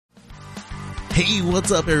Hey,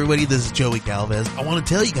 what's up, everybody? This is Joey Galvez. I want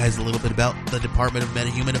to tell you guys a little bit about the Department of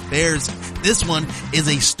Meta-Human Affairs. This one is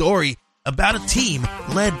a story about a team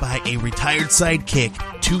led by a retired sidekick,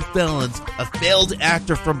 2 felons, a failed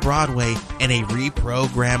actor from Broadway, and a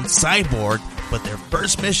reprogrammed cyborg. But their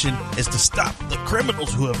first mission is to stop the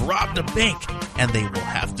criminals who have robbed a bank, and they will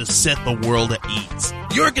have to set the world at ease.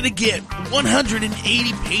 You're going to get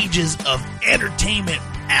 180 pages of entertainment,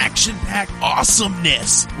 action-packed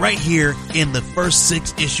awesomeness right here in the first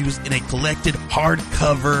 6 issues in a collected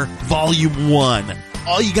hardcover volume 1.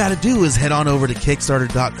 All you gotta do is head on over to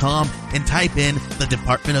Kickstarter.com and type in the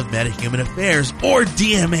Department of Meta-Human Affairs or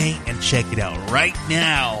DMA and check it out right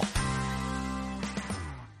now.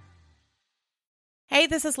 Hey,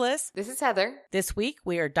 this is Liz. This is Heather. This week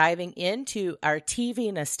we are diving into our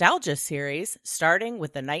TV nostalgia series, starting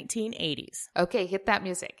with the 1980s. Okay, hit that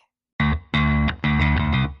music.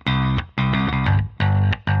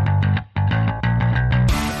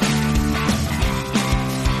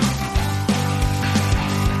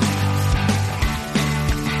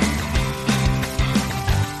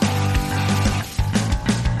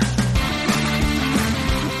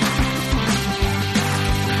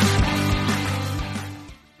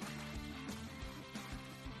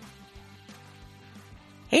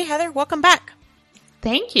 Hey, Heather, welcome back.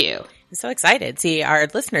 Thank you. I'm so excited. See, our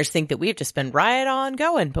listeners think that we've just been right on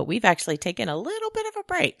going, but we've actually taken a little bit of a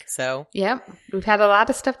break. So, yep, we've had a lot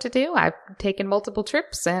of stuff to do. I've taken multiple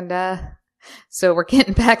trips, and so we're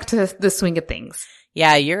getting back to the swing of things.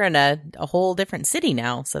 Yeah, you're in a whole different city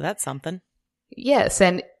now, so that's something. Yes,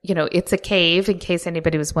 and, it's a cave, in case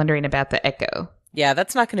anybody was wondering about the echo. Yeah,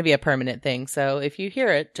 that's not going to be a permanent thing, so if you hear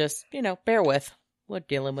it, just, bear with. We're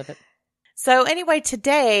dealing with it. So anyway,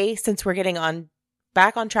 today, since we're getting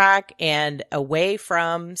back on track and away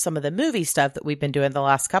from some of the movie stuff that we've been doing the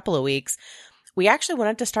last couple of weeks, we actually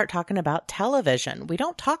wanted to start talking about television. We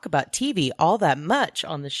don't talk about TV all that much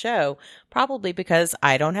on the show, probably because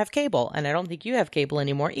I don't have cable, and I don't think you have cable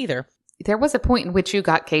anymore either. There was a point in which you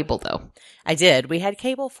got cable, though. I did. We had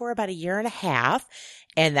cable for about a year and a half,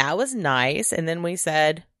 and that was nice. And then we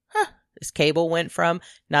said, this cable went from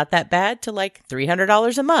not that bad to like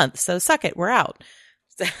 $300 a month. So suck it. We're out.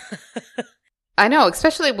 I know,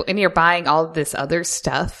 especially when you're buying all of this other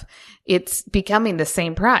stuff, it's becoming the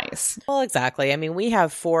same price. Well, exactly. I mean, we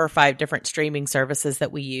have 4 or 5 different streaming services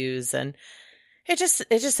that we use, and it just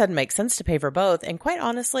doesn't make sense to pay for both. And quite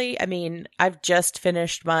honestly, I mean, I've just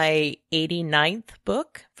finished my 89th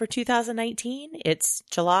book for 2019. It's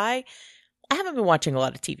July. I haven't been watching a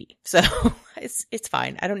lot of TV, so it's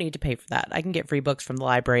fine. I don't need to pay for that. I can get free books from the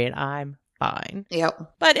library, and I'm fine.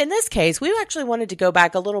 Yep. But in this case, we actually wanted to go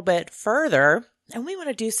back a little bit further, and we want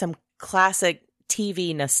to do some classic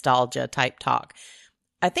TV nostalgia type talk.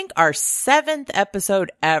 I think our 7th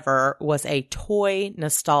episode ever was a toy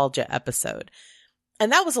nostalgia episode.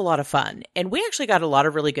 And that was a lot of fun. And we actually got a lot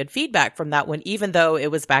of really good feedback from that one, even though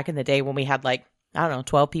it was back in the day when we had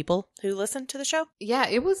 12 people who listened to the show. Yeah,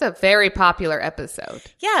 it was a very popular episode.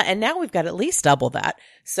 Yeah, and now we've got at least double that.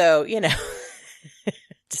 So,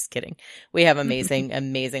 just kidding. We have amazing,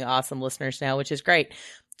 awesome listeners now, which is great.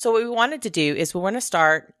 So what we wanted to do is we want to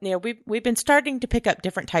start, we've been starting to pick up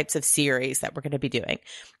different types of series that we're going to be doing.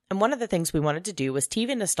 And one of the things we wanted to do was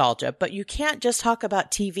TV nostalgia, but you can't just talk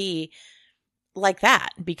about TV like that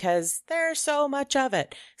because there's so much of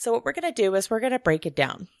it. So what we're going to do is we're going to break it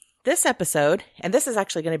down. This episode, and this is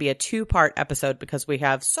actually going to be a 2-part episode because we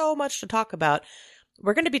have so much to talk about.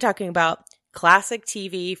 We're going to be talking about classic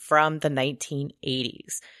TV from the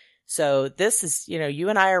 1980s. So this is, you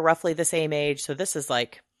and I are roughly the same age. So this is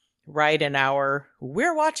like right in our,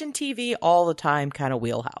 we're watching TV all the time kind of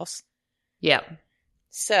wheelhouse. Yeah.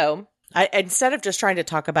 So instead of just trying to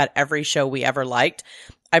talk about every show we ever liked,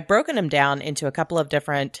 I've broken them down into a couple of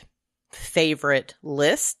different favorite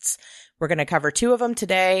lists. We're going to cover 2 of them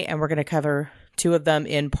today, and we're going to cover 2 of them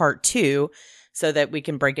in part 2 so that we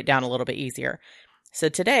can break it down a little bit easier. So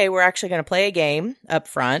today we're actually going to play a game up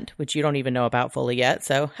front, which you don't even know about fully yet.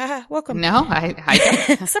 So, welcome. No, I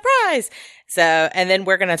don't. Surprise. So, and then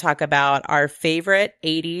we're going to talk about our favorite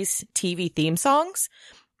 80s TV theme songs,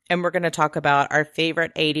 and we're going to talk about our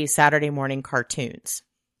favorite 80s Saturday morning cartoons.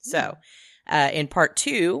 So, in part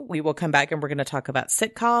 2, we will come back and we're going to talk about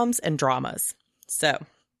sitcoms and dramas. So,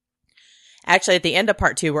 actually, at the end of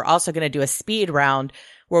part 2, we're also going to do a speed round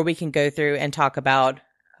where we can go through and talk about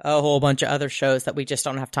a whole bunch of other shows that we just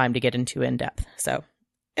don't have time to get into in depth. So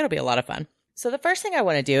it'll be a lot of fun. So the first thing I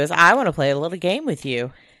want to do is I want to play a little game with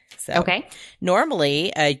you. So okay.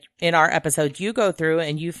 Normally, in our episode, you go through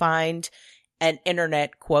and you find an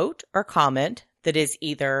internet quote or comment that is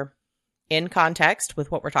either in context with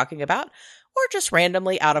what we're talking about, or just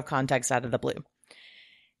randomly out of context out of the blue.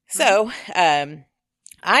 So,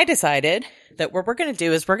 I decided that what we're going to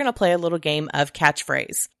do is we're going to play a little game of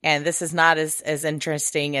catchphrase. And this is not as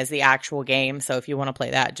interesting as the actual game. So if you want to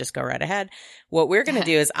play that, just go right ahead. What we're going to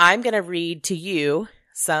do is I'm going to read to you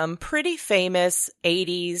some pretty famous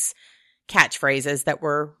 80s catchphrases that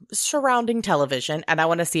were surrounding television. And I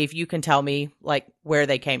want to see if you can tell me like where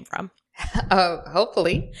they came from. Oh,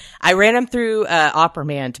 hopefully. I ran them through Opera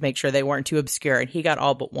Man to make sure they weren't too obscure. And he got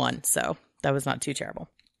all but one. So that was not too terrible.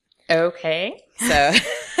 Okay. So,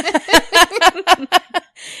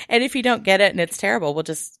 and if you don't get it and it's terrible, we'll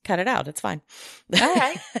just cut it out. It's fine. All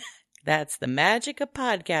right. That's the magic of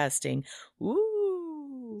podcasting.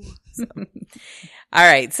 Ooh. So. All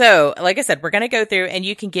right. So, like I said, we're going to go through and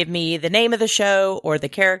you can give me the name of the show or the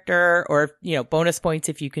character or, bonus points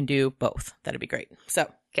if you can do both. That'd be great. So,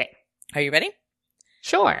 Okay. Are you ready?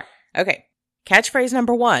 Sure. Okay. Catchphrase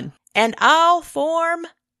number 1. And I'll form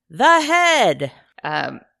the head.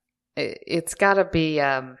 It's got to be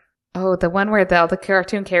the one where all the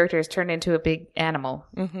cartoon characters turn into a big animal.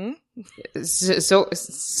 Mm-hmm.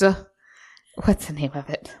 What's the name of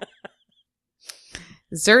it?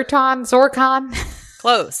 Zorkon?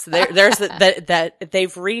 Close. There's that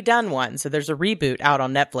they've redone one, so there's a reboot out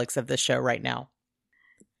on Netflix of this show right now.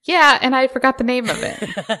 Yeah, and I forgot the name of it.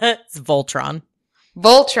 It's Voltron.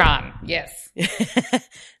 Voltron, yes.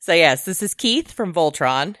 So yes, this is Keith from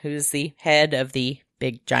Voltron, who's the head of the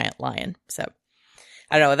big giant lion. So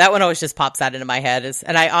I don't know, that one always just pops out into my head,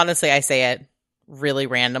 and I say it really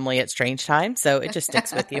randomly at strange times, so it just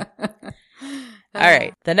sticks with you. All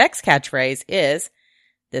right, the next catchphrase is,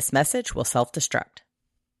 this message will self-destruct.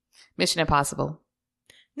 Mission Impossible.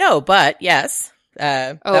 No, but yes.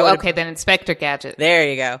 Okay, then Inspector Gadget. There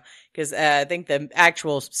you go. Because I think the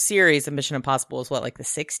actual series of Mission Impossible is what, like the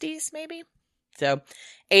 60s maybe? So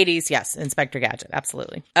 80s, yes, Inspector Gadget,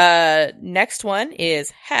 absolutely. Next one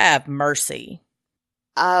is Have Mercy.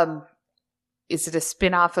 Is it a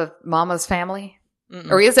spin-off of Mama's Family? Mm-mm.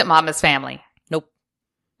 Or is it Mama's Family? Nope.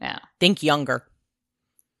 Yeah. Think younger.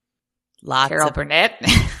 Carol Burnett.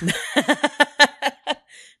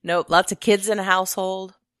 Nope. Lots of kids in a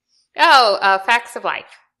household. Facts of Life.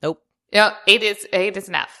 Nope. Yeah, 8 is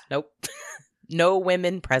enough. Nope. No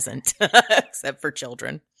women present except for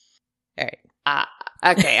children. All right.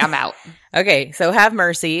 Okay, I'm out. Okay, so Have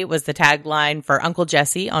Mercy was the tagline for Uncle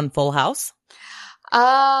Jesse on Full House.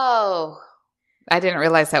 Oh. I didn't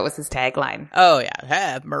realize that was his tagline. Oh, yeah.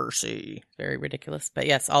 Have mercy. Very ridiculous. But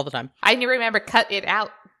yes, all the time. I remember Cut It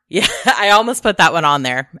Out. Yeah, I almost put that one on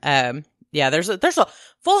there. Yeah, there's a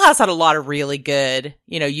Full House had a lot of really good,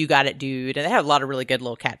 you got it, dude. And they had a lot of really good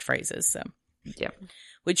little catchphrases. So, yep.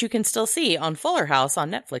 Which you can still see on Fuller House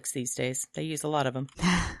on Netflix these days. They use a lot of them.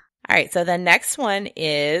 All right, so the next one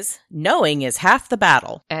is knowing is half the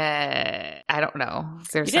battle. I don't know.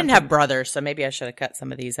 You didn't have brothers, so maybe I should have cut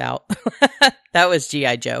some of these out. That was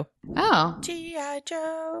G.I. Joe. Oh. G.I.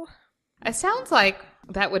 Joe. It sounds like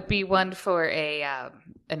that would be one for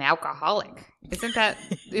an alcoholic. Isn't that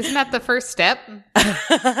the first step?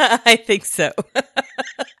 I think so. All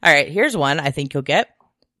right, here's one I think you'll get.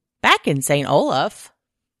 Back in St. Olaf.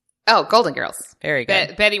 Oh, Golden Girls. Very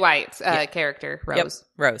good. Betty White's character, Rose. Yep,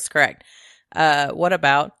 Rose, correct. What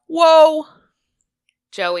about Whoa?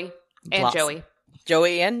 Joey and Blossom. Joey.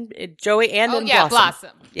 Joey and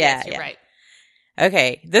Blossom. Yeah, yes, you're right.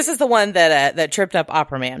 Okay, this is the one that tripped up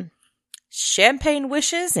Opera Man. Champagne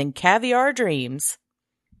wishes and caviar dreams.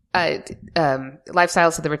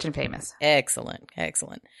 Lifestyles of the Rich and Famous. Excellent.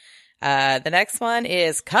 The next one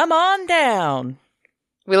is Come On Down.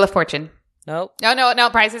 Wheel of Fortune. Nope. No.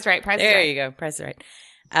 Price is Right. There you go. Price is Right.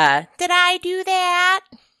 Did I do that?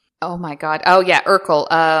 Oh my God. Oh yeah, Urkel.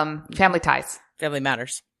 Family Ties. Family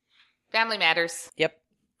Matters. Family Matters. Yep.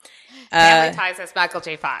 Family Ties as Michael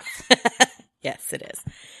J. Fox. Yes, it is.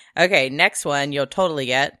 Okay, next one you'll totally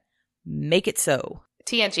get. Make It So.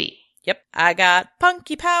 TNG. Yep. I got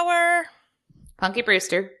Punky Power. Punky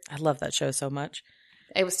Brewster. I love that show so much.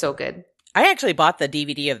 It was so good. I actually bought the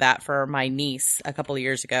DVD of that for my niece a couple of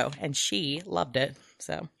years ago, and she loved it.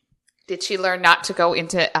 So, did she learn not to go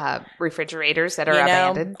into refrigerators that are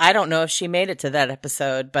abandoned? I don't know if she made it to that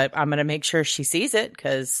episode, but I'm going to make sure she sees it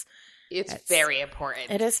because it's very important.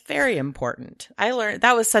 It is very important. I learned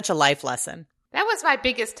that was such a life lesson. That was my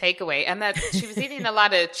biggest takeaway, and that she was eating a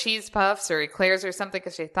lot of cheese puffs or eclairs or something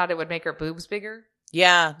because she thought it would make her boobs bigger.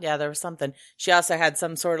 Yeah, there was something. She also had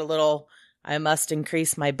some sort of little, I must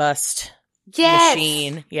increase my bust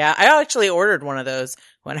machine. Yeah, I actually ordered one of those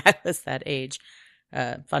when I was that age.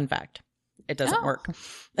 Fun fact. It doesn't work.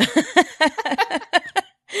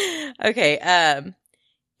 Okay.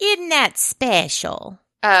 Isn't that special?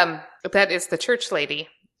 That is the church lady,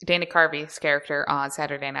 Dana Carvey's character on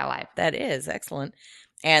Saturday Night Live. That is excellent.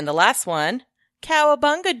 And the last one,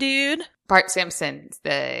 Cowabunga Dude. Bart Simpson,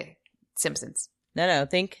 the Simpsons. No.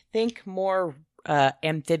 Think more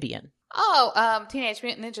amphibian. Oh, Teenage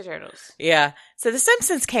Mutant Ninja Turtles. Yeah. So The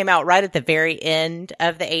Simpsons came out right at the very end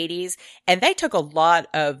of the 80s, and they took a lot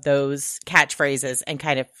of those catchphrases and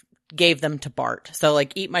kind of gave them to Bart. So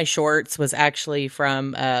like Eat My Shorts was actually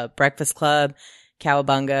from Breakfast Club,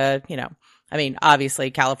 Cowabunga, I mean,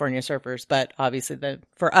 obviously California Surfers, but obviously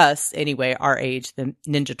for us anyway, our age, the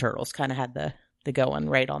Ninja Turtles kind of had the going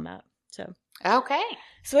right on that. So Okay.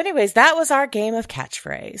 So anyways, that was our game of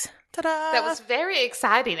catchphrase. Ta-da! That was very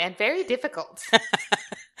exciting and very difficult.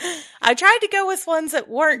 I tried to go with ones that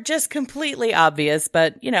weren't just completely obvious,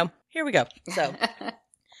 but, here we go. So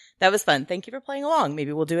that was fun. Thank you for playing along.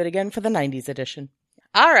 Maybe we'll do it again for the 90s edition.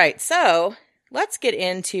 All right, so let's get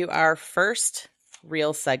into our first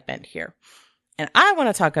real segment here. And I want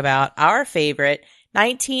to talk about our favorite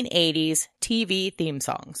 1980s TV theme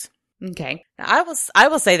songs. Okay. Now, I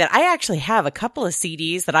will say that I actually have a couple of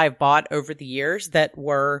CDs that I've bought over the years that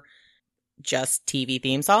were just TV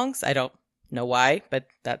theme songs. I don't know why, but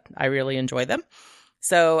that I really enjoy them.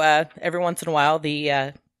 So every once in a while,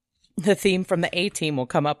 the theme from the A-Team will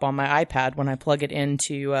come up on my iPad when I plug it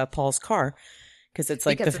into Paul's car. Because it's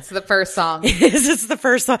the first song. It's the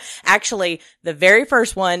first song. Actually, the very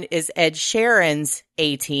first one is Ed Sheeran's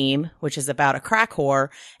A-Team, which is about a crack whore.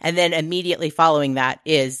 And then immediately following that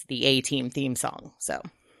is the A-Team theme song. So.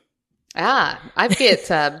 I get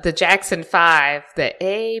the Jackson 5, the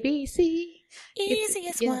ABC.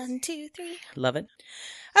 Easiest 1, 2, 3. Love it.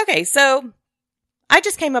 Okay, so I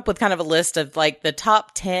just came up with kind of a list of like the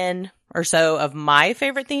top 10 or so of my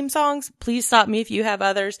favorite theme songs. Please stop me if you have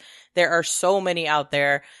others. There are so many out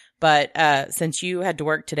there, but since you had to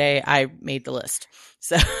work today, I made the list.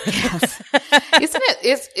 So, yes. Isn't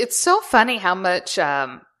it? It's so funny how much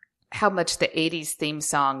the 80s theme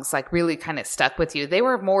songs like really kind of stuck with you. They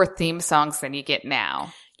were more theme songs than you get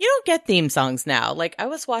now. You don't get theme songs now. Like I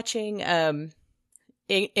was watching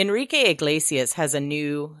Enrique Iglesias has a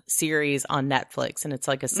new series on Netflix, and it's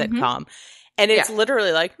like a sitcom. Mm-hmm. And it's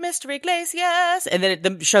literally like, Mr. Iglesias. And then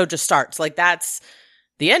the show just starts. Like, that's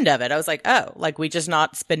the end of it. I was like, oh, like, we just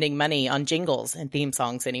not spending money on jingles and theme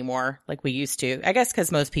songs anymore like we used to. I guess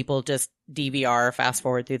because most people just DVR or fast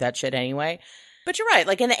forward through that shit anyway. But you're right.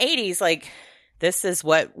 Like, in the 80s, like, this is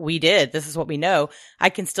what we did. This is what we know. I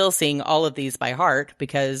can still sing all of these by heart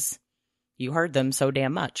because you heard them so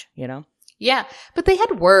damn much, Yeah, but they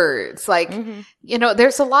had words. Like,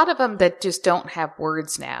 there's a lot of them that just don't have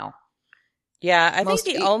words now. Yeah, I think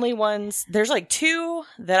the only ones, there's like two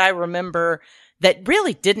that I remember that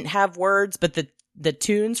really didn't have words, but the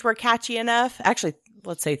tunes were catchy enough. Actually,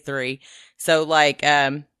 let's say three. So like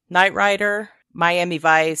Knight Rider, Miami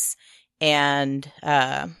Vice, and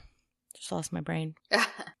just lost my brain.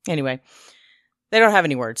 Anyway, they don't have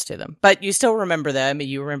any words to them, but you still remember them.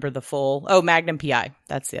 You remember the full, Magnum P.I.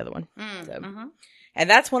 That's the other one. And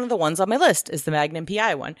that's one of the ones on my list is the Magnum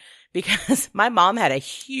P.I. one. Because my mom had a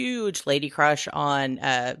huge lady crush on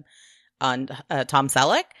Tom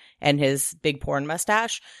Selleck and his big porn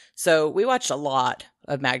mustache. So we watched a lot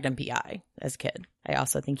of Magnum P.I. as a kid. I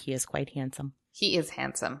also think he is quite handsome. He is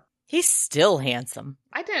handsome. He's still handsome.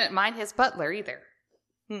 I didn't mind his butler either.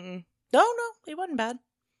 Mm-mm. No, he wasn't bad.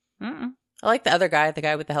 Mm-mm. I like the other guy, the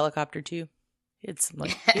guy with the helicopter too. It's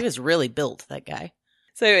like he was really built, that guy.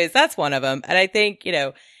 So anyways, that's one of them. And I think,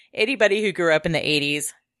 anybody who grew up in the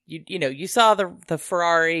 80s, you saw the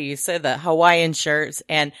Ferrari, you saw the Hawaiian shirts,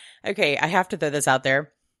 and okay, I have to throw this out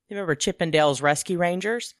there. You remember Chippendale's Rescue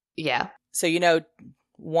Rangers? Yeah. So,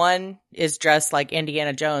 one is dressed like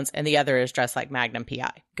Indiana Jones and the other is dressed like Magnum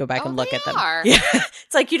P.I. Go back and look at them. Yeah.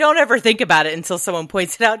 It's like you don't ever think about it until someone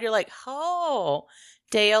points it out. You're like, oh,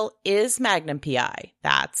 Dale is Magnum P.I.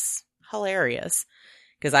 That's hilarious.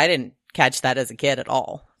 Because I didn't catch that as a kid at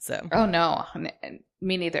all. So. Oh, no.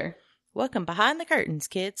 Me neither. Welcome behind the curtains,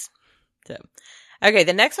 kids. So, okay,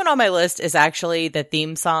 the next one on my list is actually the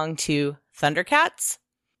theme song to Thundercats.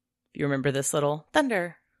 You remember this little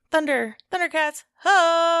thunder, Thundercats,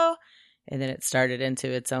 ho! And then it started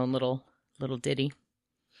into its own little ditty.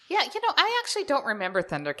 Yeah, I actually don't remember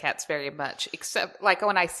Thundercats very much, except like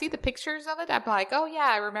when I see the pictures of it, I'm like, oh yeah,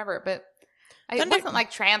 I remember it, but it wasn't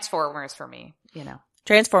like Transformers for me,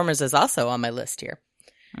 Transformers is also on my list here.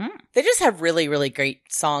 They just have really, really great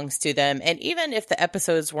songs to them. And even if the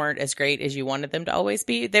episodes weren't as great as you wanted them to always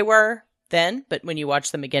be, they were then. But when you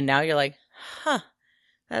watch them again now, you're like, huh,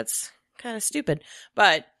 that's kind of stupid.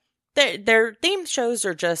 But their theme shows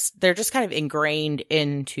are they're just kind of ingrained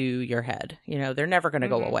into your head. You know, they're never going to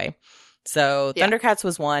go away. So Thundercats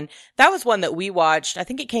was one. That was one that we watched. I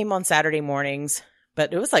think it came on Saturday mornings,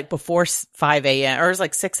 but it was like before 5 a.m. or it was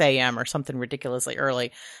like 6 a.m. or something ridiculously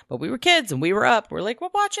early. But we were kids and we were up. We're like, we're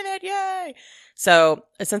watching it. Yay. So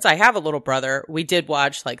since I have a little brother, we did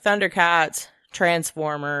watch like Thundercats,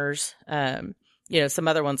 Transformers, some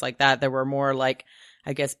other ones like that. That were more like,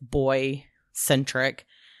 I guess, boy centric.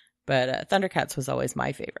 But Thundercats was always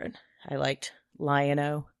my favorite. I liked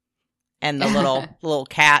Lion-O. And the little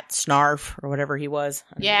cat, Snarf, or whatever he was.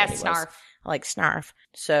 Yeah, Snarf. I like Snarf.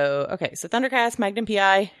 So, okay. So Thundercats, Magnum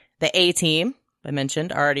P.I., the A-Team, I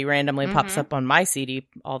mentioned, already randomly pops up on my CD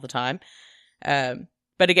all the time.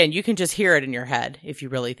 But again, you can just hear it in your head if you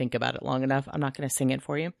really think about it long enough. I'm not going to sing it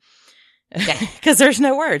for you. Because there's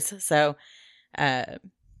no words. So, okay.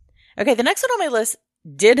 The next one on my list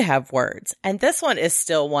did have words. And this one is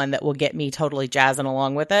still one that will get me totally jazzing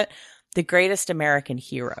along with it. The Greatest American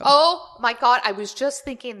Hero. Oh my God. I was just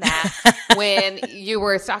thinking that when you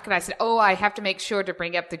were talking, I said, I have to make sure to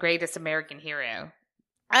bring up The Greatest American Hero.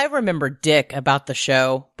 I remember Dick about the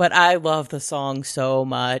show, but I love the song so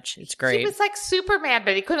much. It's great. He was like Superman,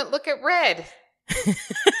 but he couldn't look at red.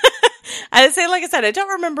 I said, I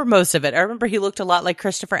don't remember most of it. I remember he looked a lot like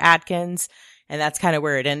Christopher Atkins, and that's kind of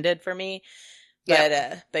where it ended for me.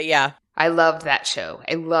 But yeah. I loved that show.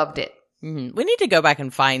 I loved it. Mm-hmm. We need to go back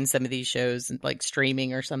and find some of these shows like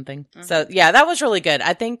streaming or something. Mm-hmm. So yeah, that was really good.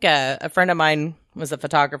 I think a friend of mine was a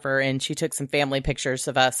photographer and she took some family pictures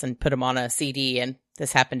of us and put them on a CD. And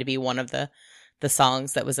this happened to be one of the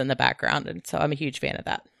songs that was in the background. And so I'm a huge fan of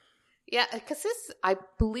that. Yeah, because this, I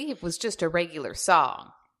believe, was just a regular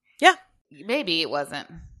song. Yeah. Maybe it wasn't.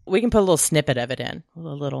 We can put a little snippet of it in. A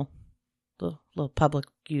little public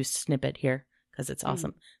use snippet here because it's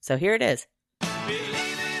awesome. So here it is.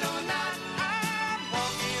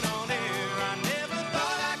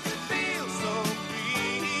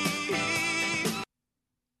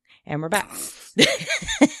 And we're back.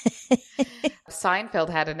 Seinfeld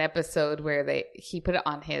had an episode where he put it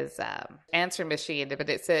on his answer machine, but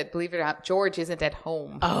it said, believe it or not, George isn't at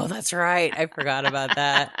home. Oh, that's right. I forgot about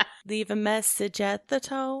that. Leave a message at the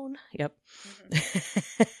tone. Yep.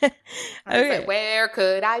 Mm-hmm. Okay. Like, where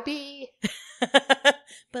could I be?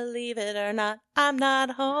 Believe it or not, I'm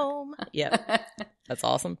not home. Yep. That's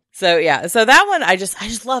awesome. So yeah, so that one I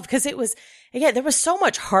just love because it was, again, there was so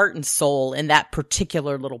much heart and soul in that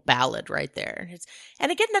particular little ballad right there.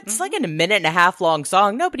 And again, it's like a 1.5-minute long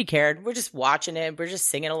song. Nobody cared. We're just watching it. We're just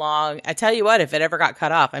singing along. I tell you what, if it ever got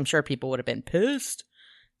cut off, I'm sure people would have been pissed.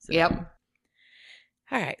 So. Yep.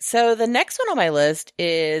 All right. So the next one on my list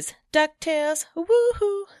is DuckTales.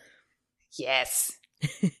 Woohoo. Yes.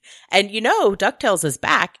 And DuckTales is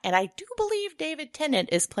back, and I do believe David Tennant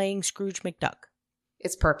is playing Scrooge McDuck.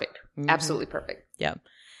 It's perfect. Mm-hmm. Absolutely perfect. Yeah.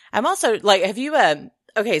 I'm also like, have you,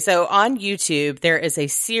 okay, so on YouTube, there is a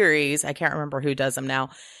series, I can't remember who does them now.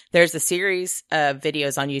 There's a series of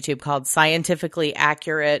videos on YouTube called Scientifically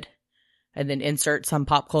Accurate, and then insert some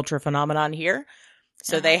pop culture phenomenon here.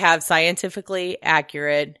 So they have Scientifically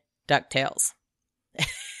Accurate DuckTales.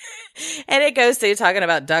 And it goes through talking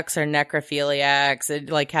about ducks are necrophiliacs and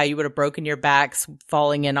like how you would have broken your backs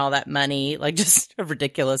falling in all that money, like just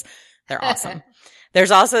ridiculous. They're awesome.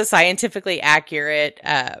 There's also Scientifically Accurate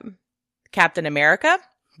Captain America,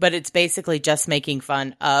 but it's basically just making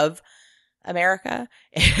fun of America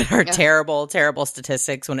and our terrible, terrible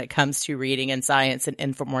statistics when it comes to reading and science and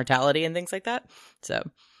infant mortality and things like that. So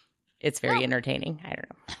it's very entertaining. I don't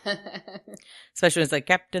know. Especially when it's like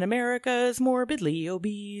Captain America is morbidly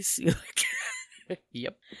obese.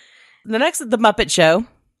 Yep. The next is The Muppet Show.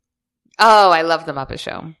 Oh, I love The Muppet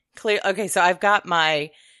Show. Okay, so I've got my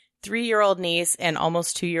 3-year-old niece and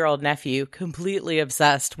almost 2-year-old nephew completely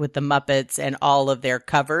obsessed with the Muppets and all of their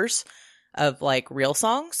covers of like real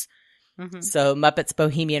songs. Mm-hmm. So Muppets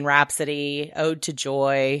Bohemian Rhapsody, Ode to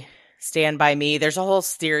Joy, Stand By Me. There's a whole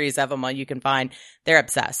series of them you can find. They're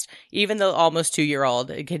obsessed. Even the almost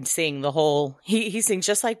 2-year-old can sing the whole, he sings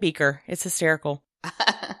just like Beaker. It's hysterical.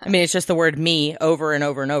 I mean, it's just the word me over and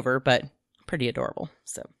over and over, but pretty adorable.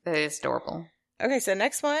 So that is adorable. Okay, so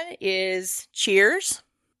next one is Cheers.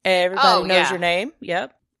 Everybody knows your name.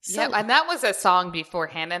 Yep. So, and that was a song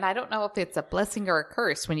beforehand, and I don't know if it's a blessing or a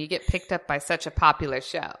curse when you get picked up by such a popular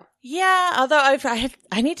show. Yeah, although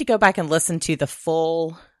I need to go back and listen to the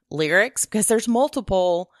full lyrics because there's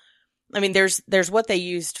multiple. I mean, there's what they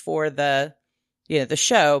used for the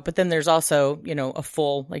show, but then there's also, a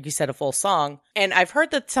full, like you said, a full song. And I've heard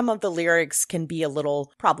that some of the lyrics can be a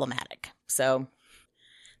little problematic. So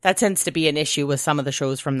that tends to be an issue with some of the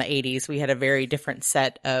shows from the 80s. We had a very different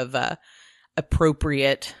set of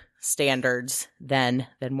appropriate standards than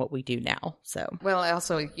what we do now. So, well,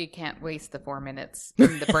 also you can't waste the 4 minutes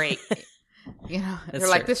in the break. You know, they're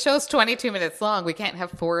like, this show's 22 minutes long. We can't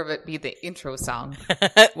have 4 of it be the intro song.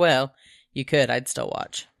 Well, you could. I'd still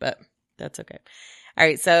watch, but that's okay. All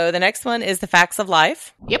right. So the next one is The Facts of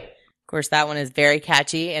Life. Yep. Of course, that one is very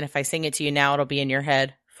catchy. And if I sing it to you now, it'll be in your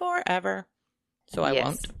head forever. So I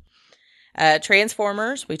won't.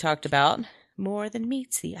 Transformers, we talked about. More Than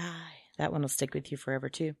Meets the Eye. That one will stick with you forever,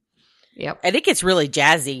 too. Yep. I think it's really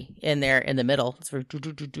jazzy in there in the middle. It's very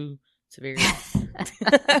do-do-do-do. It's very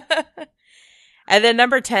And then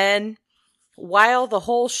number 10, while the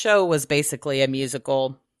whole show was basically a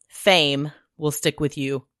musical, Fame will stick with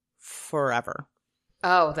you forever.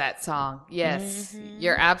 Oh, that song. Yes. Mm-hmm.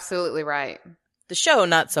 You're absolutely right. The show,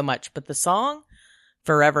 not so much, but the song,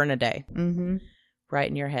 forever and a day. Mm-hmm. Right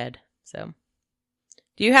in your head. So,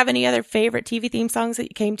 do you have any other favorite TV theme songs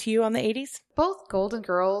that came to you on the 80s? Both Golden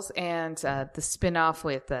Girls and the spinoff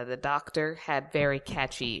with The Doctor had very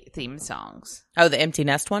catchy theme songs. Oh, the Empty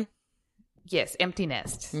Nest one? Yes, Empty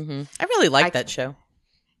Nest. Mm-hmm. I really liked that show.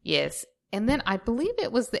 Yes. And then I believe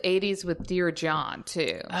it was the 80s with Dear John,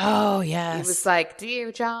 too. Oh, yes. It was like,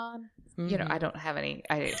 Dear John. Mm-hmm. You know, I don't have any.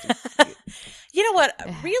 You know what?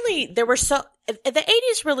 Really, there were the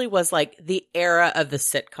 80s really was like the era of the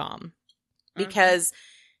sitcom. Because,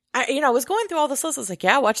 I was going through all this list. I was like,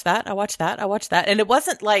 yeah, I watched that. I watched that. I watched that. And it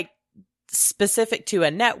wasn't like specific to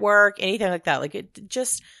a network, anything like that. Like, it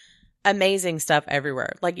just amazing stuff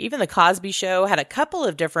everywhere. Like, even the Cosby Show had a couple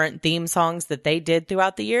of different theme songs that they did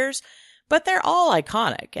throughout the years, but they're all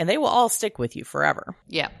iconic and they will all stick with you forever.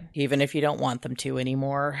 Yeah. Even if you don't want them to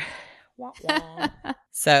anymore. Wah, wah.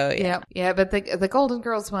 So, yeah. Yeah, but the Golden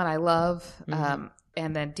Girls one I love. Mm-hmm.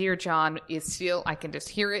 And then Dear John is still, I can just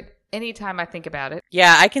hear it anytime I think about it.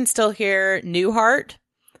 Yeah, I can still hear Newhart.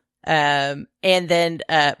 And then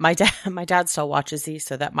my dad still watches these,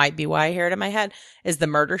 so that might be why I hear it in my head, is the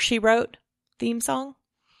Murder, She Wrote theme song.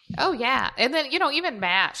 Oh, yeah. And then, even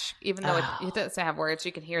MASH, even though it doesn't have words,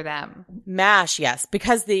 you can hear them. MASH, yes.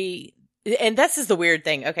 Because and this is the weird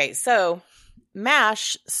thing. Okay, so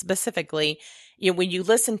MASH specifically, when you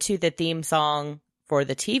listen to the theme song for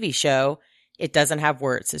the TV show, it doesn't have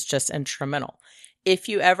words. It's just instrumental. If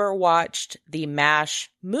you ever watched the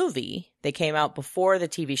MASH movie that came out before the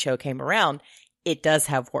TV show came around, it does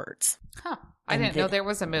have words. Huh. I didn't know there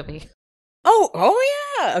was a movie. Oh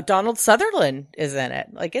yeah. Donald Sutherland is in it.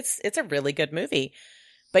 Like it's a really good movie.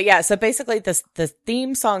 But yeah, so basically the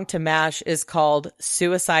theme song to MASH is called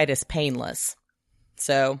Suicide is Painless.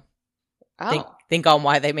 So think on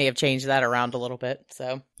why they may have changed that around a little bit.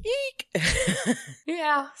 So eek.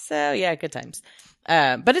 Yeah. So yeah, good times.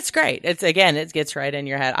 But it's great. It gets right in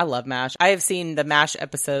your head. I love MASH. I have seen the MASH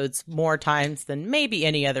episodes more times than maybe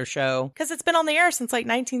any other show because it's been on the air since like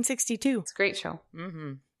 1962. It's a great show.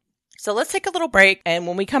 Mm-hmm. So let's take a little break. And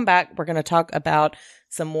when we come back, we're going to talk about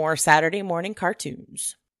some more Saturday morning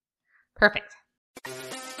cartoons. Perfect.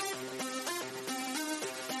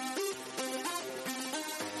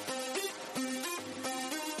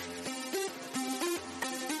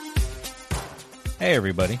 Hey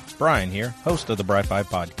everybody, it's Brian here, host of the Bri-Fi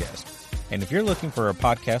Podcast. And if you're looking for a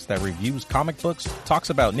podcast that reviews comic books,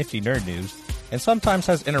 talks about nifty nerd news, and sometimes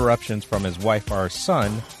has interruptions from his wife or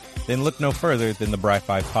son, then look no further than the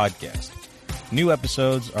Bri-Fi Podcast. New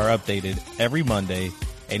episodes are updated every Monday,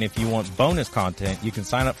 and if you want bonus content, you can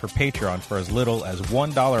sign up for Patreon for as little as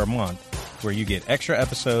 $1 a month, where you get extra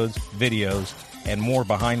episodes, videos, and more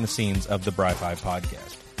behind the scenes of the Bri-Fi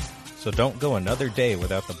Podcast. So don't go another day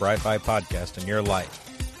without the Bri-Fi Podcast in your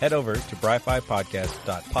life. Head over to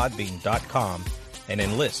brifipodcast.podbean.com and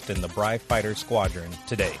enlist in the Bri Fighter Squadron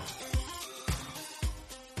today.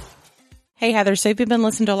 Hey, Heather, so have you been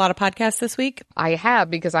listening to a lot of podcasts this week? I have,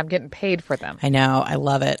 because I'm getting paid for them. I know. I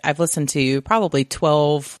love it. I've listened to probably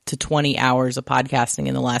 12 to 20 hours of podcasting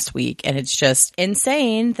in the last week, and it's just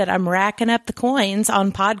insane that I'm racking up the coins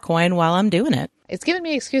on Podcoin while I'm doing it. It's given me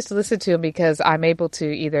an excuse to listen to them because I'm able to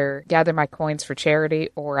either gather my coins for charity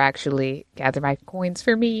or actually gather my coins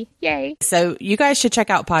for me. Yay. So you guys should check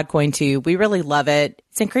out Podcoin too. We really love it.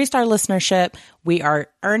 It's increased our listenership. We are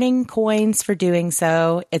earning coins for doing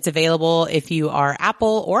so. It's available if you are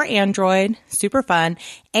Apple or Android. Super fun.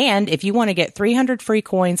 And if you want to get 300 free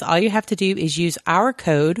coins, all you have to do is use our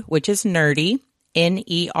code, which is NERDY,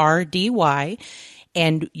 NERDY.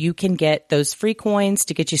 And you can get those free coins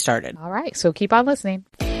to get you started. All right, so keep on listening.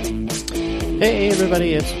 Hey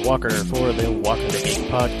everybody, it's Walker for the Walker the Geek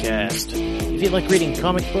Podcast. If you like reading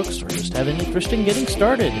comic books or just have an interest in getting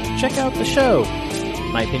started, check out the show.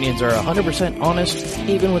 My opinions are 100% honest,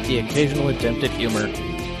 even with the occasional attempt at humor.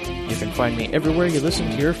 You can find me everywhere you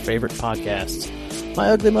listen to your favorite podcasts. My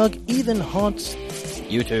ugly mug even haunts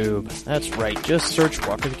YouTube. That's right, just search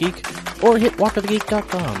Walker the Geek or hit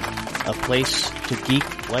walkerthegeek.com. A place to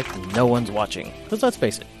geek like no one's watching. Because let's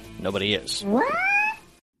face it, nobody is. All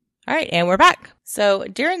right, and we're back. So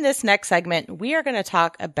during this next segment, we are going to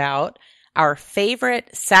talk about our favorite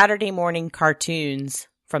Saturday morning cartoons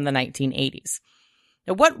from the 1980s.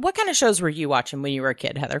 Now, what kind of shows were you watching when you were a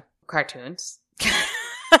kid, Heather? Cartoons.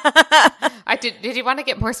 Did you want to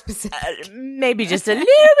get more specific? Maybe just a little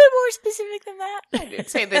bit more specific than that. I did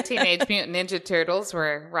say the Teenage Mutant Ninja Turtles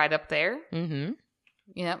were right up there. Mm-hmm.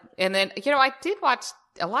 Yeah. And then, I did watch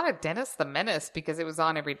a lot of Dennis the Menace because it was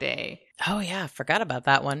on every day. Oh, yeah. Forgot about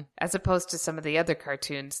that one. As opposed to some of the other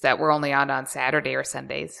cartoons that were only on Saturday or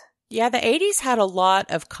Sundays. Yeah, the 80s had a lot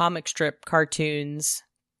of comic strip cartoons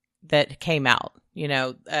that came out.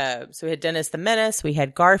 So we had Dennis the Menace, we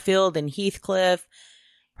had Garfield and Heathcliff,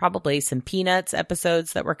 probably some Peanuts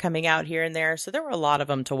episodes that were coming out here and there. So there were a lot of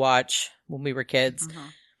them to watch when we were kids. Mm-hmm.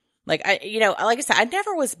 Like I said, I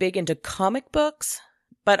never was big into comic books,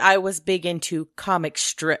 but I was big into comic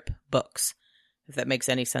strip books, if that makes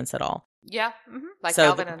any sense at all. Yeah. Mm-hmm. Like so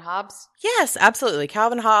Calvin and Hobbes? Yes, absolutely.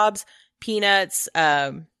 Calvin Hobbes, Peanuts,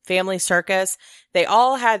 Family Circus. They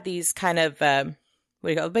all had these kind of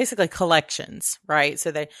basically collections, right?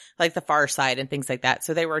 So they like the Far Side and things like that.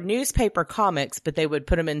 So they were newspaper comics, but they would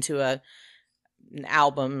put them into an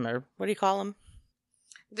album, or what do you call them?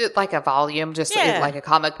 Like a volume, just like a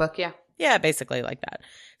comic book, yeah. Yeah, basically like that.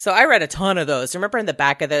 So I read a ton of those. Remember in the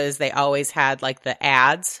back of those, they always had like the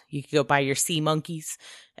ads. You could go buy your sea monkeys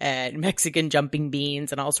and Mexican jumping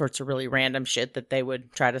beans and all sorts of really random shit that they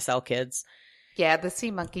would try to sell kids. Yeah, the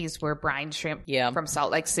sea monkeys were brine shrimp from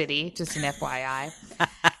Salt Lake City, just an FYI.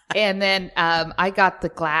 And then I got the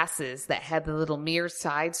glasses that had the little mirror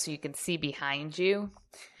sides so you can see behind you.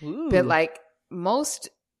 Ooh. But like most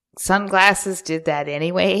sunglasses did that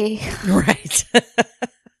anyway. Right.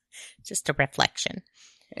 Just a reflection.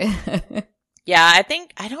 Yeah,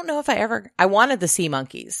 I don't know if I wanted the sea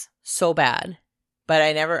monkeys so bad, but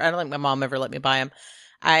I don't think my mom ever let me buy them.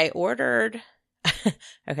 I ordered...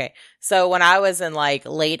 Okay. So when I was in like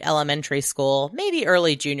late elementary school, maybe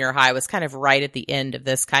early junior high, was kind of right at the end of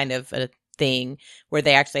this kind of a thing where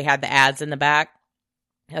they actually had the ads in the back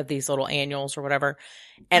of these little annuals or whatever.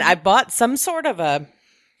 And I bought some sort of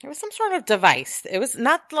device. It was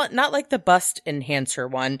not like the bust enhancer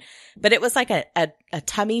one, but it was like a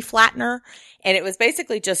tummy flattener. And it was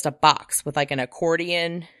basically just a box with like an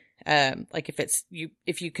accordion. Like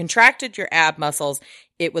if you contracted your ab muscles,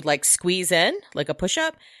 it would like squeeze in like a push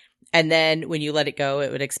up. And then when you let it go,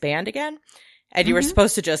 it would expand again. And you were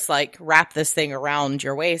supposed to just like wrap this thing around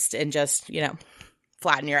your waist and just,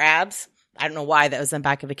 flatten your abs. I don't know why that was in the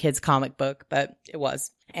back of a kid's comic book, but it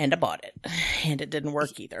was. And I bought it. And it didn't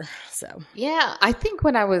work either. So yeah, I think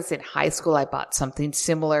when I was in high school, I bought something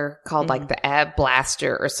similar called like the Ab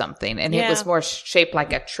Blaster or something. And it was more shaped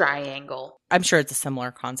like a triangle. I'm sure it's a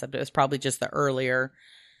similar concept. It was probably just the earlier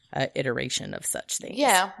iteration of such things.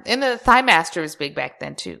 Yeah. And the Thigh Master was big back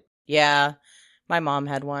then too. Yeah. My mom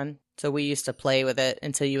had one. So we used to play with it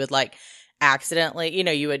until you would like accidentally,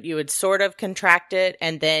 you would sort of contract it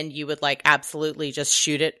and then you would like absolutely just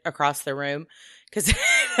shoot it across the room because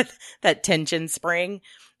that tension spring.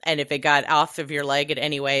 And if it got off of your leg in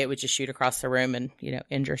any way, it would just shoot across the room and,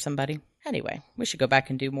 injure somebody. Anyway, we should go back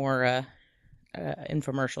and do more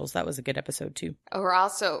infomercials. That was a good episode too.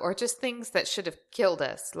 Or just things that should have killed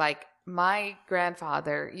us. Like my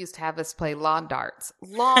grandfather used to have us play lawn darts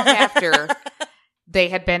long after they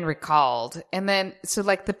had been recalled. And then, so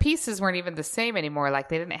like the pieces weren't even the same anymore. Like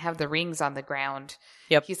they didn't have the rings on the ground.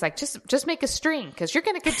 Yep. He's like, just make a string because you're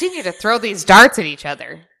going to continue to throw these darts at each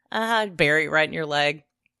other. Bury it right in your leg.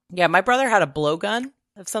 Yeah, my brother had a blowgun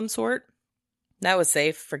of some sort. That was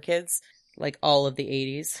safe for kids, like all of the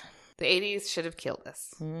 80s. The 80s should have killed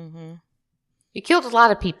us. Mm-hmm. You killed a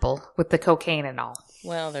lot of people with the cocaine and all.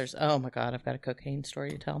 Well, oh my God, I've got a cocaine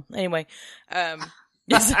story to tell. Anyway,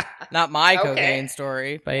 not my cocaine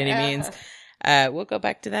story by any means. We'll go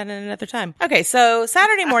back to that in another time. Okay, so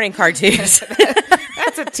Saturday morning cartoons.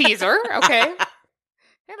 That's a teaser. Okay.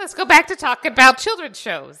 And let's go back to talking about children's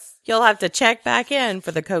shows. You'll have to check back in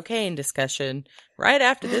for the cocaine discussion right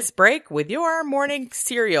after this break with your morning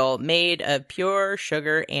cereal made of pure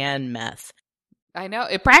sugar and meth. I know.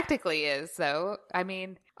 It practically is, though. I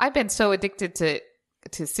mean, I've been so addicted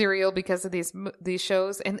to cereal because of these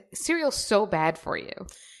shows, and cereal's so bad for you.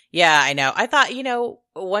 Yeah, I know. I thought,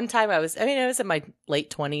 one time I was in my late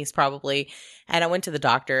 20s probably, and I went to the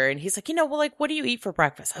doctor and he's like, well, like, what do you eat for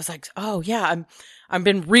breakfast? I was like, oh yeah, I've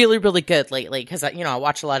been really, really good lately because I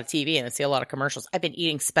watch a lot of TV and I see a lot of commercials. I've been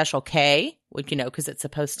eating Special K, because it's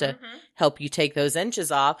supposed to help you take those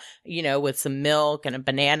inches off, with some milk and a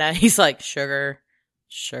banana. He's like, sugar.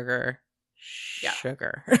 I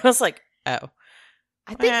was like, oh.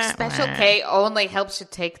 I think Special K only helps you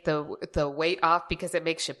take the weight off because it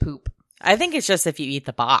makes you poop. I think it's just if you eat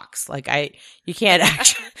the box. Like you can't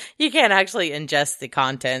actually ingest the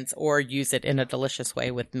contents or use it in a delicious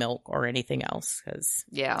way with milk or anything else because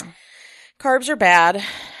carbs are bad.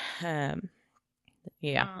 Wah,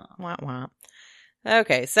 wah.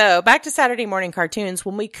 Okay, so back to Saturday morning cartoons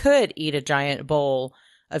when we could eat a giant bowl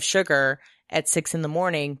of sugar at 6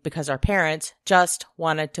 a.m. because our parents just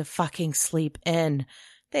wanted to fucking sleep in.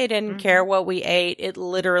 They didn't care what we ate. It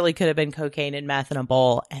literally could have been cocaine and meth in a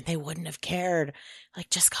bowl, and they wouldn't have cared. Like,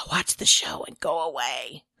 just go watch the show and go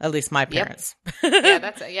away. At least my parents.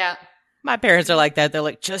 Yep. My parents are like that. They're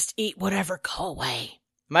like, just eat whatever, go away.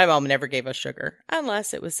 My mom never gave us sugar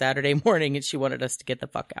unless it was Saturday morning and she wanted us to get the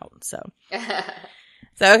fuck out. So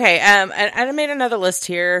okay. And I made another list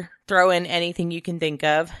here. Throw in anything you can think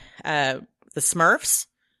of. The Smurfs.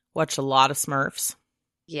 Watched a lot of Smurfs.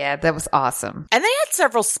 Yeah, that was awesome. And they had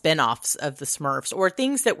several spin-offs of the Smurfs or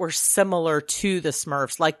things that were similar to the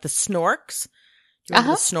Smurfs, like the Snorks. You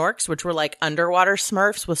remember the Snorks, which were like underwater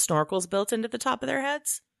Smurfs with snorkels built into the top of their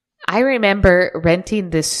heads? I remember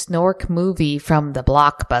renting the Snork movie from the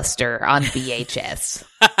Blockbuster on VHS.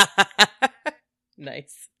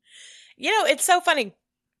 Nice. It's so funny.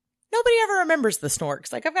 Nobody ever remembers the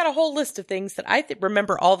Snorks. Like, I've got a whole list of things that I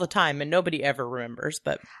remember all the time, and nobody ever remembers,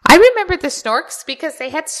 but... I remember the Snorks because they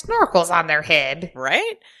had snorkels on their head.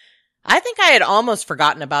 Right? I think I had almost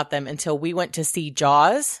forgotten about them until we went to see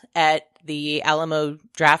Jaws at the Alamo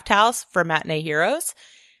Draft House for Matinee Heroes.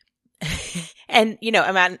 And,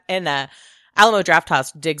 Alamo Draft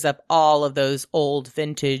House digs up all of those old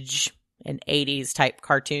vintage and 80s type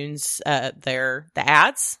cartoons. They're the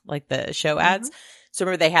ads, like the show ads. So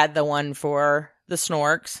remember they had the one for the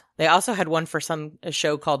Snorks. They also had one for a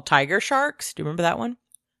show called Tiger Sharks. Do you remember that one?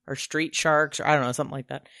 Or Street Sharks, or I don't know, something like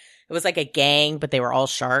that. It was like a gang, but they were all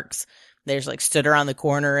sharks. They just like stood around the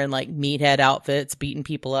corner in like meathead outfits, beating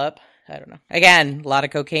people up. I don't know. Again, a lot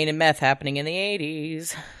of cocaine and meth happening in the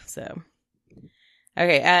 80s. So,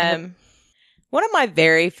 okay. One of my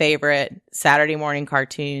very favorite Saturday morning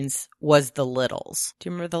cartoons was The Littles. Do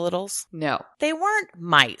you remember The Littles? No. They weren't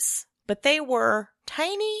mice, but they were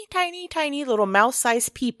tiny, tiny, tiny little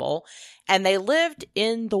mouse-sized people, and they lived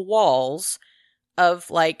in the walls of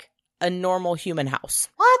like a normal human house.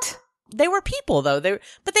 What? They were people though.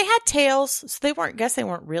 But they had tails, so they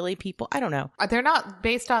weren't really people. I don't know. They're not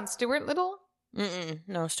based on Stuart Little?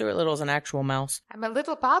 No, Stuart Little's an actual mouse. I'm a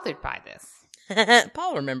little bothered by this.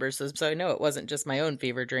 Paul remembers this, so I know it wasn't just my own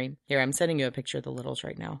fever dream. Here, I'm sending you a picture of the Littles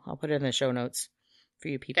right now. I'll put it in the show notes for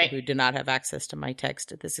you people who do not have access to my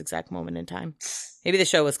text at this exact moment in time. Maybe the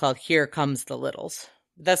show was called Here Comes the Littles.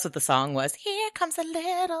 That's what the song was. Here comes the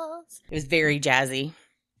Littles. It was very jazzy.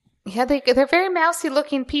 Yeah, they're very mousy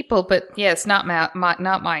looking people, but yes, not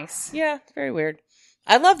mice. Yeah, it's very weird.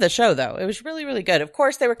 I love the show though. It was really, really good. Of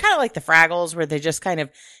course, they were kind of like the Fraggles where they just kind of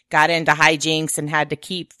got into hijinks and had to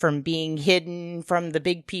keep from being hidden from the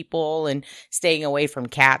big people and staying away from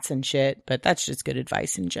cats and shit. But that's just good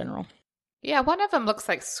advice in general. Yeah, one of them looks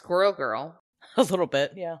like Squirrel Girl. A little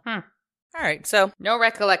bit, yeah. All right, so. No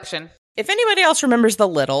recollection. If anybody else remembers the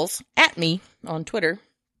Littles, at me on Twitter.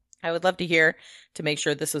 I would love to hear to make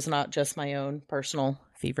sure this is not just my own personal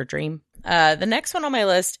fever dream. The next one on my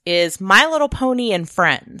list is My Little Pony and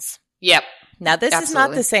Friends. Yep. Now, this is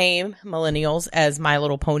not the same, millennials, as My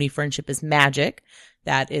Little Pony Friendship is Magic.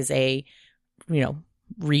 That is a,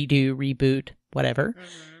 reboot, whatever.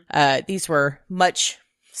 These were much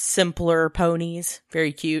simpler ponies,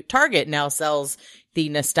 very cute. Target now sells the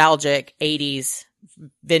nostalgic 80s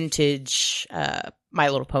vintage My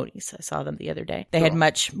Little Ponies. I saw them the other day. They had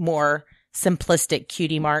much more simplistic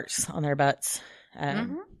cutie marks on their butts.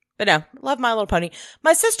 But no, love My Little Pony.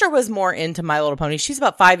 My sister was more into My Little Pony. She's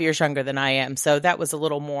about 5 years younger than I am, so that was a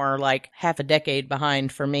little more like half a decade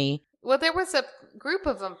behind for me. Well, there was a group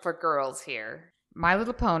of them for girls here. My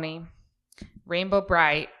Little Pony, Rainbow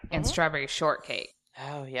Bright, and Strawberry Shortcake.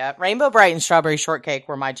 Oh, yeah. Rainbow Bright and Strawberry Shortcake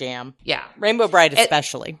were my jam. Yeah. Rainbow Bright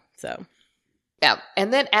especially, so... Yeah.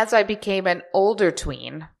 And then as I became an older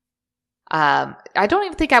tween, I don't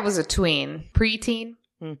even think I was a tween, preteen,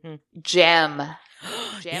 Gem.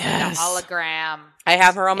 Gem yes. and the hologram. I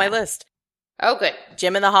have her on my list. Oh, good.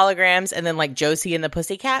 Jim and the Holograms, and then like Josie and the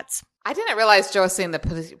Pussycats. I didn't realize Josie and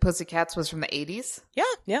the Pussycats was from the 80s.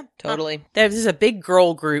 Yeah, totally. There's a big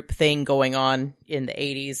girl group thing going on in the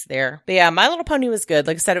 80s there. But yeah, My Little Pony was good.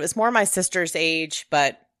 Like I said, it was more my sister's age,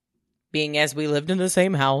 but being as we lived in the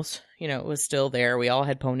same house, you know, it was still there. We all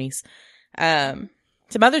had ponies.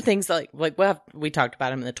 Some other things we talked about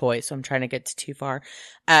them in the toys, so I'm trying to get too far.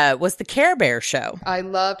 Was the Care Bear show. I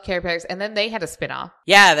loved Care Bears, and then they had a spinoff.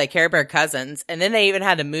 Yeah, the Care Bear cousins. And then they even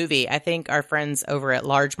had a movie. I think our friends over at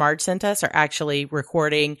Large Marge sent us are actually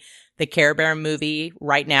recording the Care Bear movie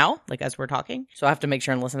right now, like as we're talking. So I have to make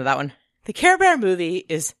sure and listen to that one. The Care Bear movie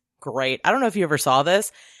is great. I don't know if you ever saw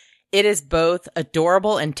this. It is both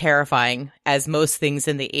adorable and terrifying, as most things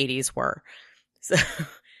in the 80s were. So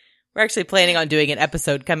we're actually planning on doing an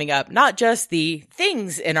episode coming up, not just the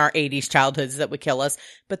things in our 80s childhoods that would kill us,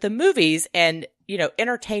 but the movies and, you know,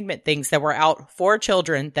 entertainment things that were out for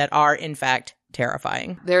children that are, in fact,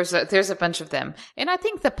 terrifying. There's a bunch of them. And I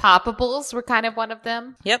think the Poppables were kind of one of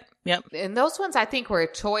them. Yep. And those ones I think were a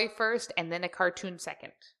toy first and then a cartoon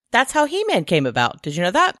second. That's how He-Man came about. Did you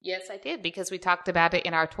know that? Yes, I did, because we talked about it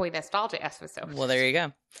in our Toy Nostalgia episode. Well, there you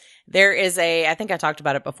go. There is I think I talked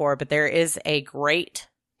about it before, but there is a great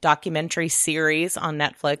documentary series on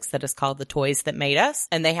Netflix that is called The Toys That Made Us.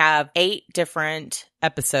 And they have 8 different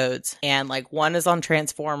episodes. And like one is on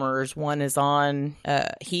Transformers, one is on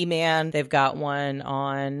He-Man. They've got one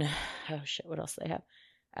on, what else do they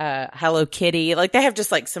have? Hello Kitty. Like they have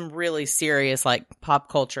just like some really serious like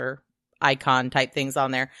pop culture icon type things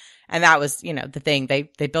on there. And that was, you know, the thing. They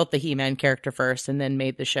built the He-Man character first and then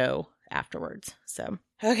made the show afterwards. So,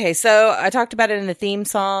 okay. So I talked about it in the theme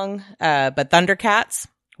song, but Thundercats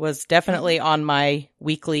was definitely on my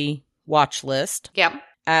weekly watch list.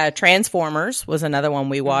 Yep. Transformers was another one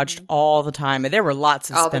we watched all the time. And there were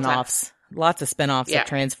lots of spinoffs. Lots of spinoffs of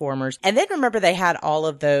Transformers. And then remember they had all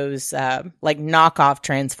of those like knockoff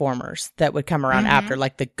Transformers that would come around after,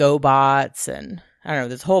 like the GoBots and I don't know,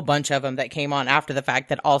 there's a whole bunch of them that came on after the fact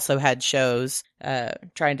that also had shows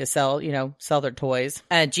trying to sell their toys.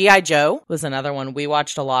 G.I. Joe was another one we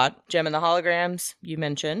watched a lot. Jem and the Holograms, you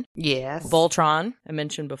mentioned. Yes. Voltron, I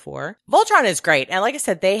mentioned before. Voltron is great. And like I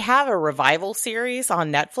said, they have a revival series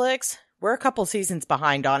on Netflix. We're a couple seasons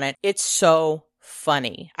behind on it. It's so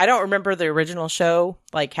funny. I don't remember the original show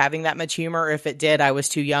like having that much humor. If it did, I was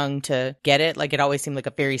too young to get it. Like it always seemed like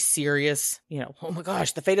a very serious, you know, oh my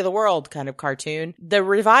gosh, the fate of the world kind of cartoon. The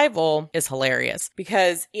revival is hilarious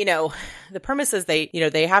because, you know, the premise is they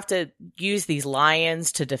have to use these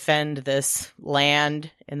lions to defend this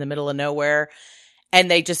land in the middle of nowhere.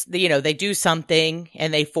 And they just, you know, they do something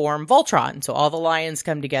and they form Voltron. So all the lions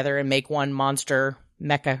come together and make one monster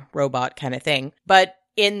mecha robot kind of thing. But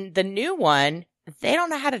in the new one, they don't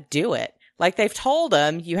know how to do it. Like they've told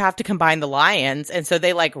them you have to combine the lions. And so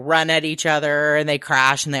they like run at each other and they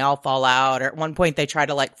crash and they all fall out. Or at one point they try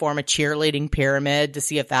to like form a cheerleading pyramid to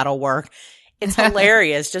see if that'll work. It's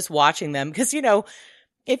hilarious just watching them. Cause you know,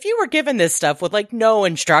 if you were given this stuff with like no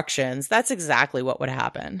instructions, that's exactly what would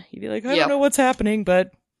happen. You'd be like, I don't know what's happening,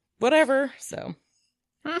 but whatever. So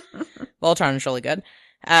Voltron is really good.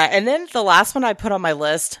 And then the last one I put on my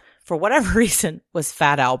list for whatever reason was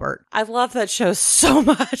Fat Albert. I love that show so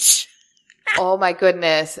much. Oh my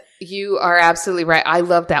goodness. You are absolutely right. I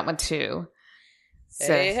love that one too.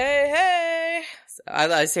 So, Hey. So,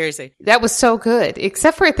 I seriously. That was so good.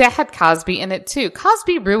 Except for that had Cosby in it too.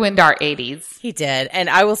 Cosby ruined our 80s. He did. And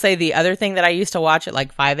I will say the other thing that I used to watch at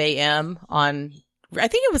like 5 a.m. on, I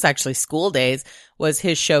think it was actually school days, was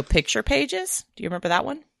his show Picture Pages. Do you remember that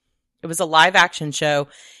one? It was a live action show.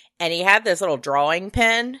 And he had this little drawing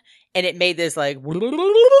pen, and it made this like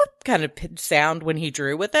kind of sound when he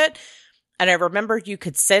drew with it. And I remember you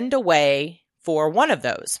could send away for one of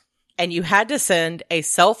those, and you had to send a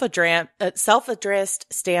self-addressed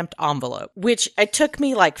stamped envelope, which it took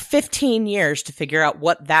me like 15 years to figure out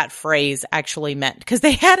what that phrase actually meant because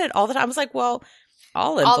they had it all the time. I was like, well,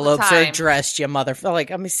 all envelopes are addressed, you motherfucker.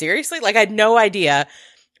 Like, I mean, seriously? Like, I had no idea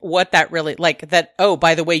what that really, like that, oh,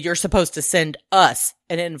 by the way, you're supposed to send us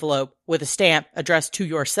an envelope with a stamp addressed to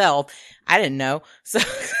yourself. I didn't know. So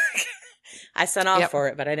I sent off for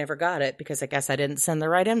it, but I never got it because I guess I didn't send the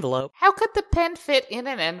right envelope. How could the pen fit in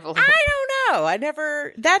an envelope? I don't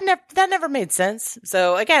know. That never made sense.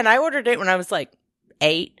 So again, I ordered it when I was like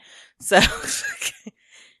 8. So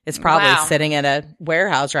it's probably sitting in a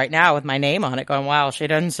warehouse right now with my name on it going, wow, she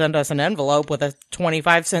doesn't send us an envelope with a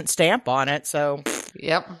 25-cent stamp on it. So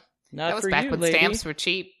that was back when stamps were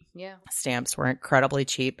cheap. Yeah. Stamps were incredibly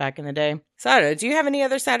cheap back in the day. So I don't know, do you have any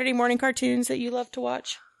other Saturday morning cartoons that you love to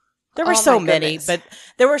watch? There were Oh, so my many, goodness.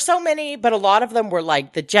 but a lot of them were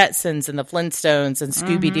like the Jetsons and the Flintstones and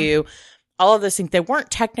Scooby-Doo. All of those things, they weren't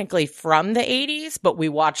technically from the 80s, but we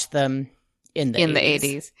watched them in the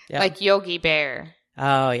 80s. Yeah. Like Yogi Bear.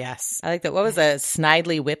 Oh, yes. I like that. What was that?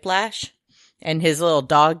 Snidely Whiplash? And his little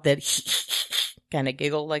dog that kind of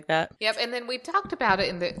giggled like that. Yep, and then we talked about it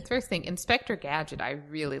in the first thing. Inspector Gadget, I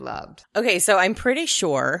really loved. Okay, so I'm pretty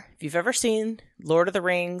sure if you've ever seen Lord of the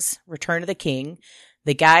Rings, Return of the King,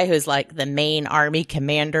 the guy who's like the main army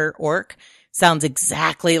commander orc sounds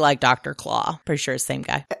exactly like Dr. Claw. Pretty sure it's the same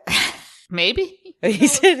guy. Maybe? He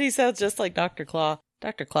said he sounds just like Dr. Claw.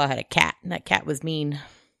 Dr. Claw had a cat, and that cat was mean.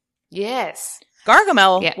 Yes.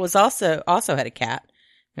 Gargamel was also had a cat.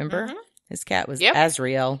 Remember? Mhm. His cat was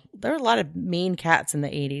Azrael. There were a lot of mean cats in the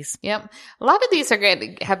 80s. Yep. A lot of these have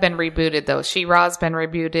been rebooted, though. She-Ra's been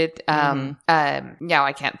rebooted. Now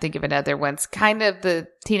I can't think of another one's kind of the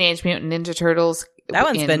Teenage Mutant Ninja Turtles. That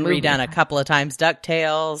one's been redone a couple of times.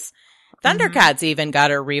 DuckTales. Thundercats even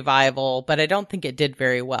got a revival, but I don't think it did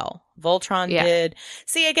very well. Voltron did.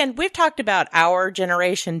 See, again, we've talked about our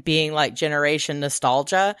generation being like generation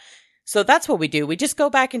nostalgia. So that's what we do. We just go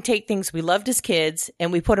back and take things we loved as kids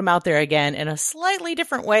and we put them out there again in a slightly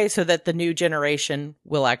different way so that the new generation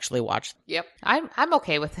will actually watch them. Yep. I'm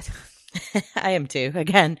okay with it. I am too.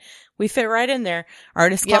 Again, we fit right in there.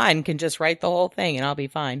 Ernest Cline can just write the whole thing and I'll be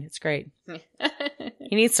fine. It's great.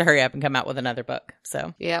 He needs to hurry up and come out with another book.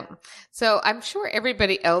 So, yep. So I'm sure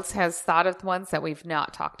everybody else has thought of ones that we've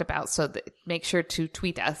not talked about. So make sure to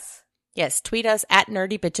tweet us. Yes, tweet us at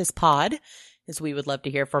NerdyBitchesPod. As we would love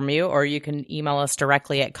to hear from you, or you can email us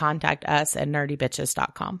directly at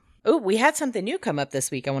contactus@nerdybitches.com. Oh, we had something new come up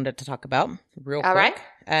this week I wanted to talk about real quick. All right.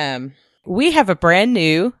 We have a brand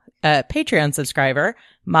new Patreon subscriber,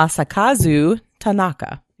 Masakazu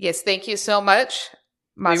Tanaka. Yes, thank you so much.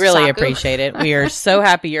 We really appreciate it. We are so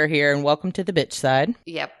happy you're here, and welcome to the bitch side.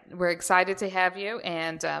 Yep, we're excited to have you,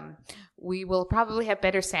 and we will probably have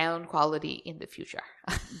better sound quality in the future.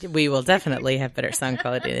 We will definitely have better sound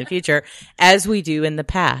quality in the future, as we do in the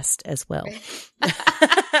past as well.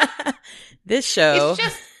 This show, it's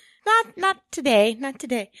just not today.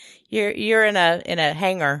 You're in a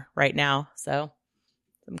hangar right now, so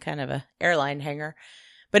some kind of a airline hangar.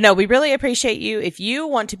 But no, we really appreciate you. If you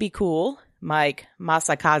want to be cool, Mike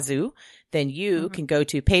Masakazu, then you can go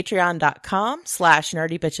to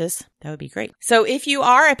patreon.com/nerdybitches. That would be great. So if you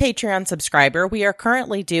are a Patreon subscriber, we are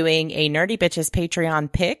currently doing a Nerdy Bitches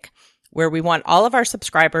Patreon pick where we want all of our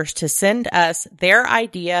subscribers to send us their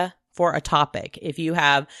idea for a topic. If you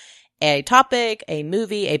have a topic, a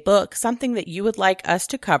movie, a book, something that you would like us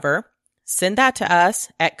to cover, send that to us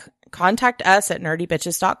at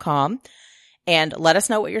contactus@nerdybitches.com and let us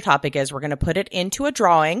know what your topic is. We're going to put it into a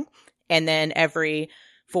drawing, and then every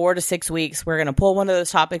 4 to 6 weeks, we're going to pull one of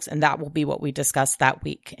those topics, and that will be what we discuss that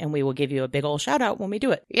week. And we will give you a big old shout out when we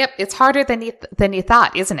do it. Yep, it's harder than you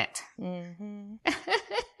thought, isn't it? Mm-hmm.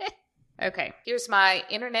 Okay, here's my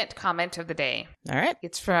internet comment of the day. All right.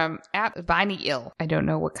 It's from @VineyIll. I don't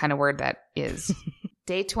know what kind of word that is.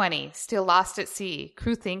 Day 20, still lost at sea.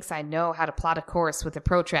 Crew thinks I know how to plot a course with a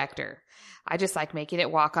protractor. I just like making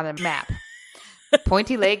it walk on a map.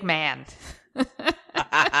 Pointy leg man.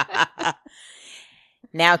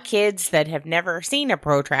 Now, kids that have never seen a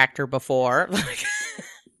protractor before,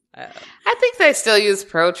 I think they still use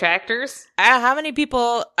protractors. how many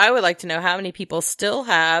people, I would like to know how many people still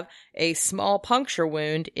have a small puncture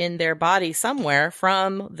wound in their body somewhere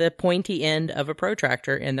from the pointy end of a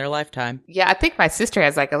protractor in their lifetime. Yeah, I think my sister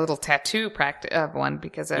has like a little tattoo of one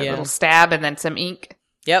because of a little stab and then some ink.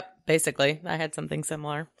 Yep, basically. I had something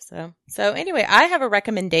similar. So anyway, I have a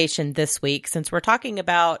recommendation this week since we're talking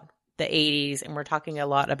about the 80s and we're talking a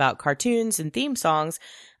lot about cartoons and theme songs.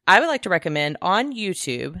 I would like to recommend on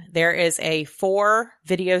YouTube, there is a 4-part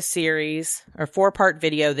video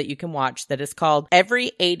that you can watch that is called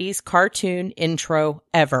Every 80s Cartoon Intro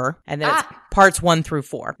Ever. And then it's parts 1 through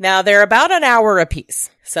 4. Now they're about an hour apiece.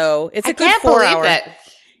 So it's a good 4-hour.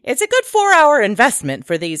 It's a good 4-hour investment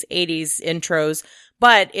for these 80s intros,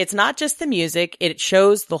 but it's not just the music. It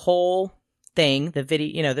shows the whole thing, the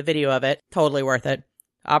video of it. Totally worth it.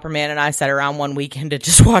 Opera Man and I sat around one weekend and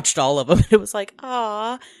just watched all of them. It was like,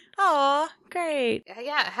 aw, great.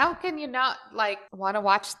 Yeah, how can you not want to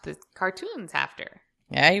watch the cartoons after?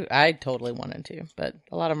 Yeah, I totally wanted to, but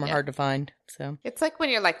a lot of them are hard to find. So it's like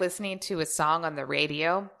when you're listening to a song on the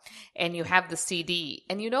radio and you have the CD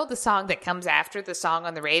and you know the song that comes after the song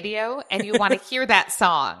on the radio and you want to hear that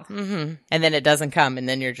song. Mm-hmm. And then it doesn't come and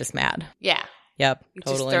then you're just mad. Yeah. Yep. It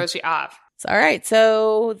totally. just throws you off. All right.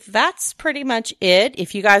 So that's pretty much it.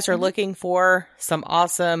 If you guys are looking for some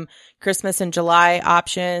awesome Christmas and July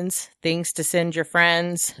options, things to send your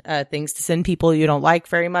friends, things to send people you don't like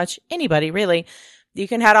very much, anybody really, you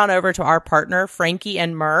can head on over to our partner, Frankie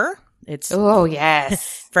and Myrrh. It's Oh,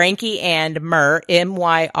 yes. Frankie and Myrrh,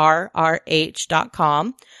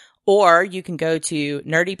 MYRRH.com. Or you can go to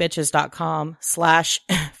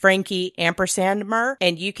nerdybitches.com/Frankie_Myrrh,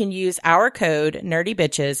 and you can use our code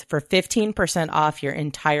nerdybitches for 15% off your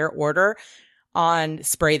entire order on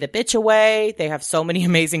Spray the Bitch Away. They have so many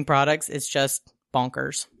amazing products. It's just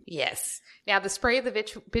bonkers. Yes. Now, the spray the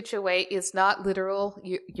bitch away is not literal.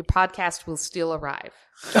 Your podcast will still arrive.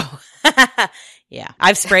 Oh, yeah.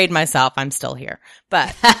 I've sprayed myself. I'm still here,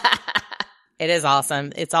 but it is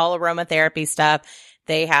awesome. It's all aromatherapy stuff.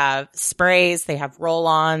 They have sprays, they have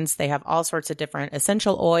roll-ons, they have all sorts of different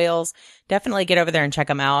essential oils. Definitely get over there and check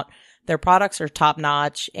them out. Their products are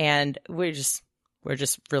top-notch, and we're just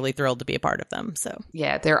really thrilled to be a part of them. So,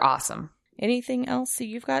 yeah, they're awesome. Anything else that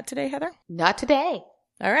you've got today, Heather? Not today.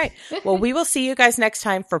 All right. Well, we will see you guys next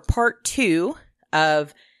time for part 2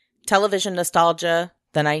 of television nostalgia,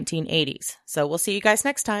 the 1980s. So we'll see you guys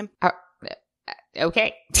next time.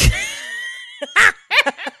 Okay.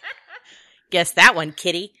 Guess that one,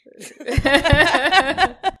 kitty. Did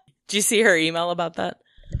you see her email about that?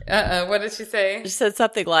 What did she say? She said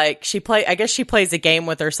something like I guess she plays a game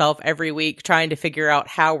with herself every week trying to figure out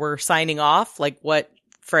how we're signing off, like what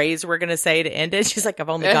phrase we're going to say to end it. She's like, I've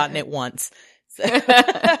only gotten it once. So.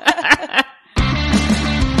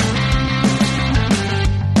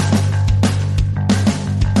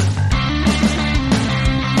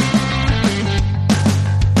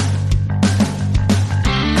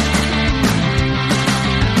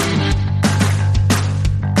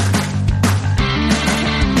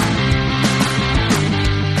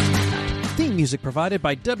 Music provided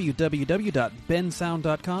by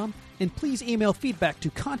www.bensound.com, and please email feedback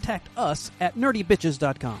to contact us at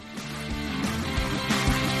nerdybitches.com.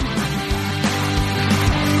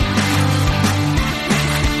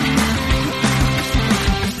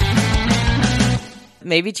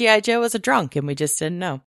 Maybe G.I. Joe was a drunk and we just didn't know.